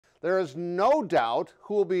There is no doubt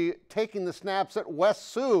who will be taking the snaps at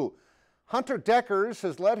West Sioux. Hunter Deckers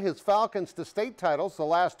has led his Falcons to state titles the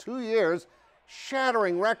last 2 years,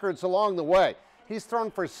 shattering records along the way. He's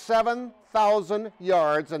thrown for 7,000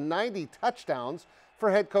 yards and 90 touchdowns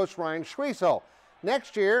for head coach Ryan Schwieso.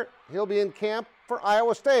 Next year, he'll be in camp for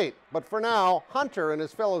Iowa State. But for now, Hunter and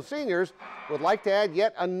his fellow seniors would like to add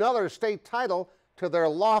yet another state title to their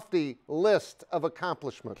lofty list of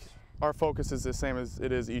accomplishments. Our focus is the same as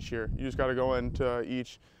it is each year. You just got to go into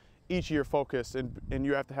each year focused, and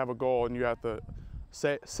you have to have a goal, and you have to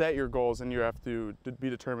set your goals, and you have to be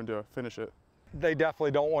determined to finish it. They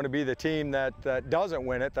definitely don't want to be the team that doesn't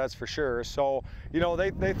win it, that's for sure. So, you know,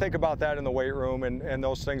 they think about that in the weight room and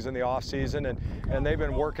those things in the off season, and they've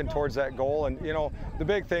been working towards that goal. And, you know, the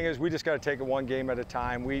big thing is we just got to take it one game at a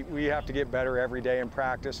time. We have to get better every day in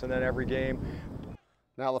practice and then every game.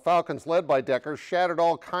 Now the Falcons, led by Deckers, shattered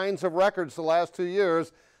all kinds of records the last 2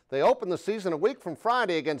 years. They opened the season a week from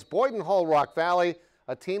Friday against Boyden Hull Rock Valley,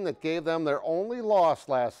 a team that gave them their only loss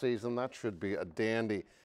last season. That should be a dandy.